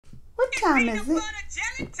time is it?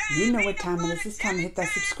 You know what time it is. It's time to hit that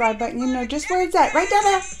subscribe button. You know just where it's at. Right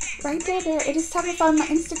there. Right there. It is time to follow my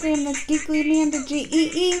Instagram. That's Geekly Amanda.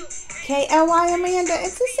 GeeKly Amanda.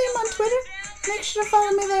 It's the same on Twitter. Make sure to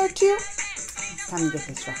follow me there too. It's time to get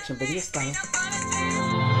this reaction video started.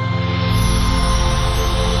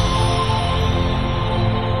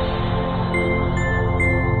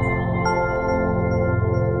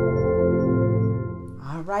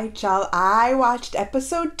 Alright, y'all, I watched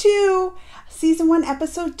episode 2, season 1,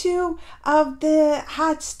 episode 2 of the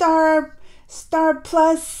hot StarPlus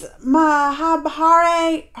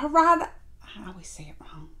Mahabharat. I always say it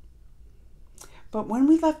wrong. But when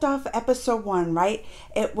we left off episode 1, right,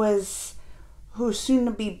 it was who's soon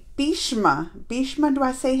to be Bhishma. Bhishma, do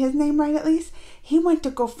I say his name right at least? He went to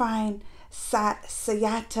go find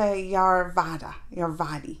Sayata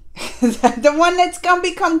Yarvadi. The one that's gonna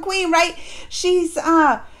become queen, right? She's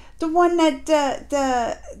the one that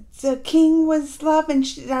the king was loving.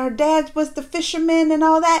 Our dad was the fisherman and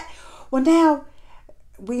all that. Well, now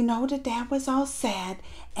we know the dad was all sad,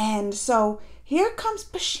 and so here comes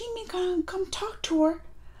Bashimi gonna come talk to her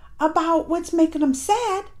about what's making him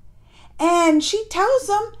sad, and she tells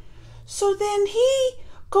him. So then he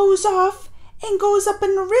goes off and goes up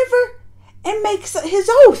in the river and makes his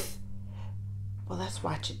oath. Well, let's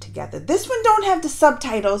watch it together. This one don't have the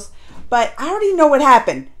subtitles, but I already know what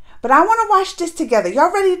happened. But I want to watch this together.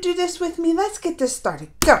 Y'all ready to do this with me? Let's get this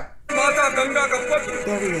started. Go. There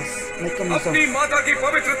he is, making his oath. Look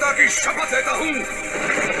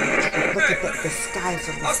at the skies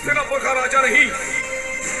of this man.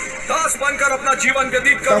 That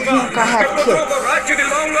he can have kids.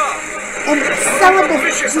 And celibate.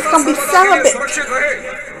 He's going to be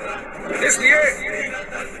celibate. इसलिए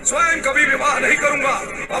स्वयं कभी विवाह नहीं करूंगा,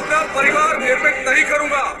 अपना परिवार निर्मित नहीं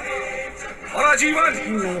करूंगा और आजीवन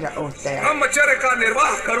ब्रह्मचर्य का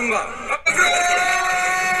निर्वाह करूंगा.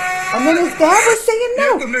 And then his dad was saying no.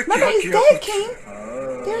 Remember, his dad came.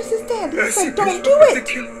 There's his dad. He said, "Don't do it."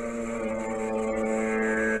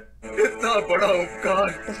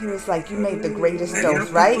 But he was like, "You made the greatest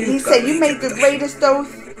oath, right?" He said, "You made the greatest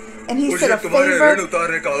oath." And he said a favor.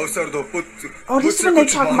 Oh, this is when they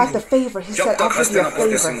talk about the favor. He said, I'll give you a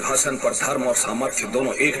favor. What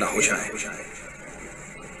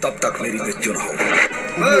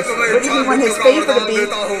did he want his favor to be?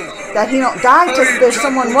 That he don't die till there's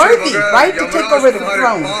someone worthy, right? To take over the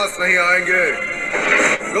throne.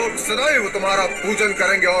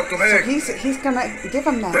 So he's gonna give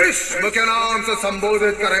him that.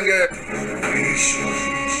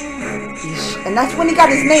 And that's when he got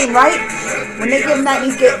his name, right? When they give him that,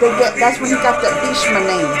 that's when he got the Bhishma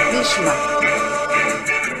name. Bhishma.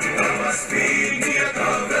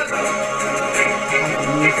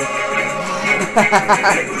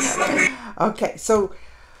 Okay, so,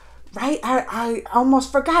 right, I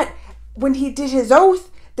almost forgot. When he did his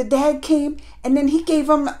oath, the dad came, and then he gave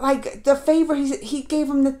him, like, the favor. He gave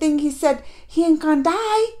him the thing. He said, he ain't gonna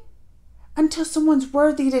die until someone's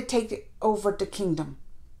worthy to take over the kingdom.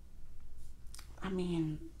 I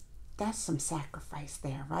mean, that's some sacrifice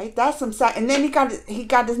there, right? That's some and then he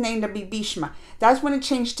got his name to be Bhishma. That's when it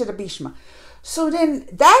changed to the Bhishma. So then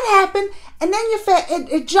that happened, and then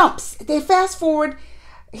it jumps. They fast forward.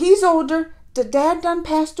 He's older. The dad done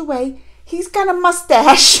passed away. He's got a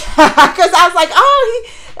mustache. Because I was like, oh,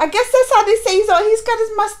 I guess that's how they say so. He's got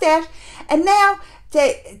his mustache. And now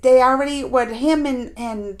they already, him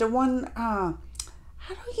and the one, how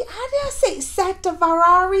do I say,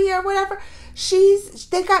 Satavarari or whatever.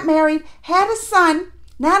 They got married, had a son.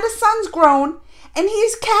 Now the son's grown, and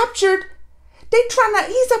he's captured.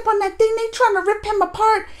 He's up on that thing. They trying to rip him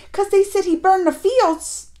apart because they said he burned the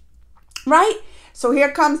fields, right? So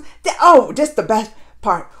here comes this the best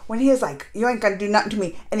part when he was like, "You ain't gonna do nothing to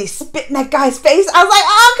me," and he spit in that guy's face. I was like,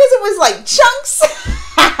 oh, because it was like chunks.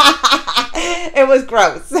 It was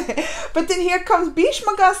gross. But then here comes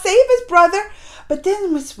Bhishma gonna save his brother. But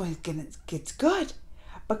then it gets good.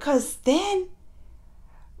 Because then,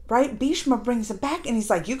 right, Bhishma brings him back, and he's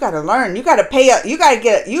like, "You got to learn. You got to pay up. You got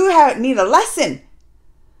to need a lesson."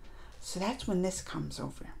 So that's when this comes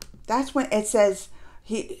over. That's when it says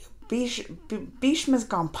Bhishma's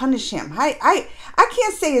gonna punish him. I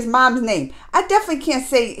can't say his mom's name. I definitely can't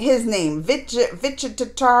say his name, Vichatarari.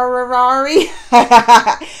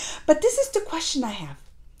 But this is the question I have.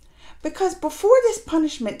 Because before this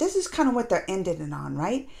punishment, this is kind of what they're ending it on,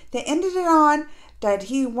 right? They ended it on that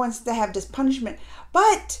he wants to have this punishment.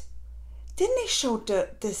 But then they showed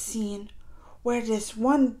the scene where this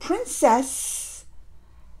one princess,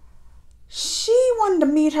 she wanted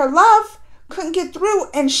to meet her love, couldn't get through,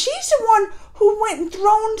 and she's the one who went and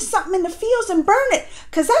thrown something in the fields and burned it.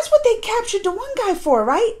 Because that's what they captured the one guy for,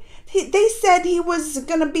 right? They said he was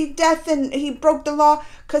going to be death and he broke the law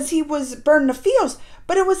because he was burning the fields.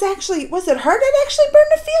 But it was actually, was it her that actually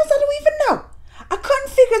burned the fields? I don't even know. I couldn't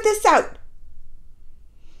figure this out.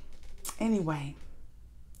 Anyway,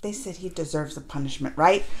 they said he deserves a punishment,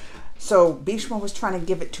 right? So Bhishma was trying to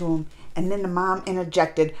give it to him, and then the mom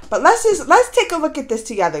interjected. But let's take a look at this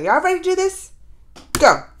together. Y'all ready to do this?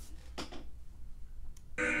 Go.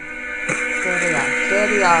 There they are. There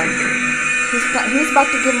they are. He's about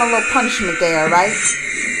to give him a little punishment there, right?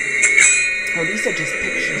 Oh, these are just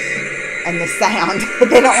pictures and the sound.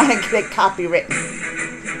 They don't want to get it copywritten.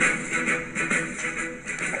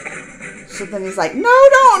 So then he's like, no,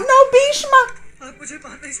 Bhishma.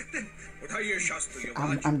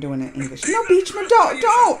 I'm doing it in English. No, Bhishma, don't.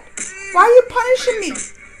 Why are you punishing me?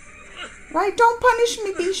 Right? Don't punish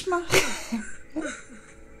me, Bhishma.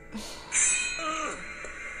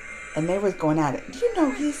 And they was going at it. You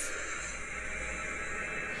know, he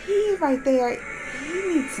right there,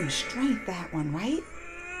 he needs some strength, that one, right?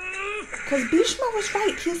 Because Bhishma was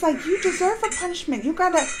right. He's like, you deserve a punishment. You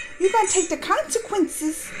gotta take the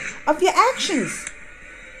consequences of your actions.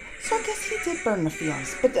 So I guess he did burn the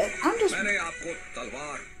fields. But I'm just...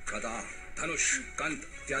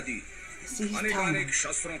 See, he's telling him,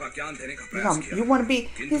 you want to be...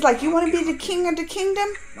 He's like, you want to be the king of the kingdom?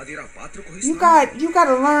 You got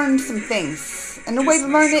to learn some things. And the way to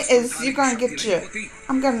learn it is you're going to get you...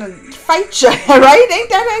 I'm going to fight you, right? Ain't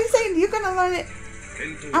that how you say? You're going to learn it.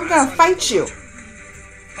 I'm going to fight you.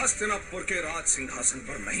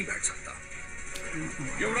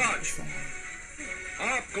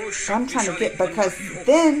 I'm trying to get, because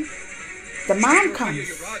then the mom comes.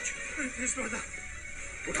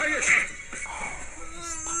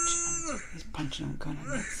 He's punching him good on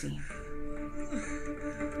that scene.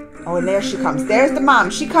 Oh, and there she comes. There's the mom.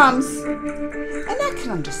 She comes. And I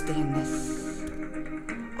can understand this.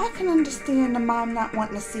 I can understand the mom not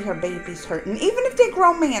wanting to see her babies hurting. Even if they're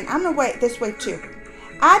grown men. I'm this way too.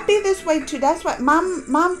 I'd be this way too. That's what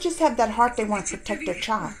mom just have that heart. They want to protect their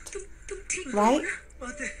child. Right?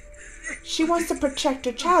 She wants to protect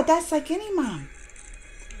her child. That's like any mom.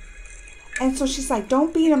 And so she's like,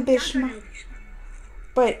 don't beat him, Bhishma.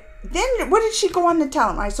 But then what did she go on to tell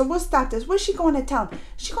him? All right, so we'll stop this. What's she going to tell him?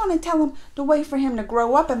 She's going to tell him the way for him to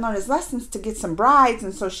grow up and learn his lessons to get some brides.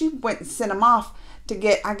 And so she went and sent him off to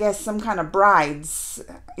get, I guess, some kind of brides,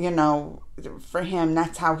 you know, for him.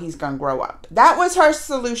 That's how he's going to grow up. That was her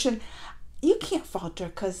solution. You can't fault her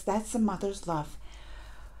because that's a mother's love.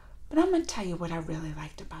 But I'm going to tell you what I really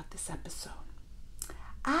liked about this episode.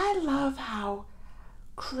 I love how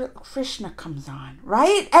Krishna comes on,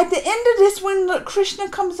 right? At the end of this, when Krishna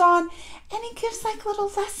comes on and he gives like little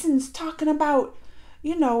lessons talking about,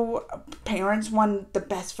 you know, parents want the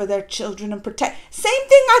best for their children and protect. Same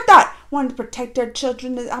thing I thought. Wanted to protect their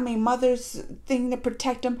children. Mother's thing to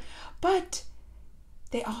protect them. But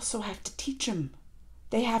they also have to teach them.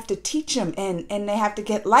 They have to teach them and they have to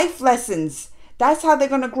get life lessons. That's how they're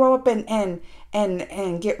going to grow up and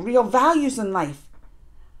get real values in life.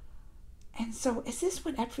 And so is this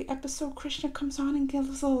what every episode Krishna comes on and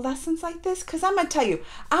gives little lessons like this? Because I'm going to tell you,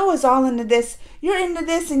 I was all into this. You're into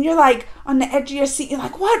this and you're like on the edge of your seat. You're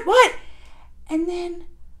like, what? And then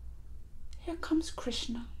here comes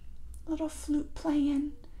Krishna. Little flute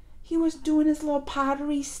playing. He was doing his little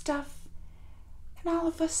pottery stuff. And all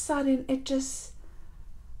of a sudden, it just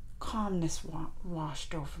calmness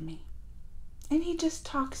washed over me. And he just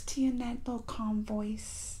talks to you in that little calm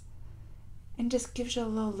voice. And just gives you a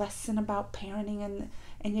little lesson about parenting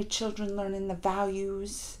and your children learning the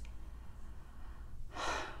values.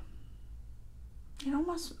 It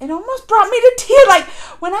almost brought me to tears. Like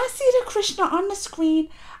when I see the Krishna on the screen,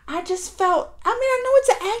 I just felt, I know it's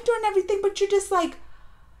an actor and everything, but you're just like,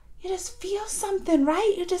 you just feel something,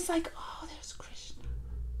 right? You're just like, oh, there's Krishna.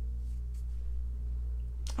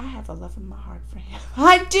 I have a love in my heart for him.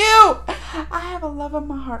 I do. I have a love in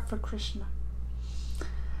my heart for Krishna.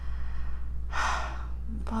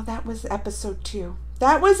 Well, that was episode 2.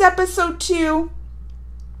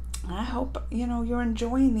 I hope, you're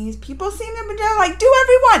enjoying these. People seem to be like, do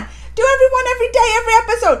everyone every day, every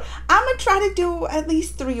episode. I'm going to try to do at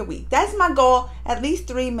least 3 a week. That's my goal. At least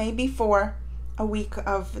 3, maybe 4 a week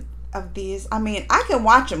of these. I can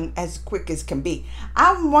watch them as quick as can be.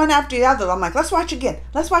 I'm one after the other. I'm like, let's watch again.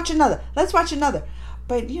 Let's watch another.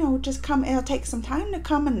 But, it'll take some time to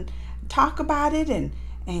come and talk about it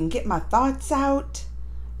and get my thoughts out.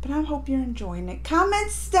 But I hope you're enjoying it.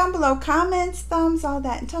 Comments down below. Comments, thumbs, all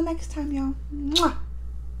that. Until next time, y'all. Mwah.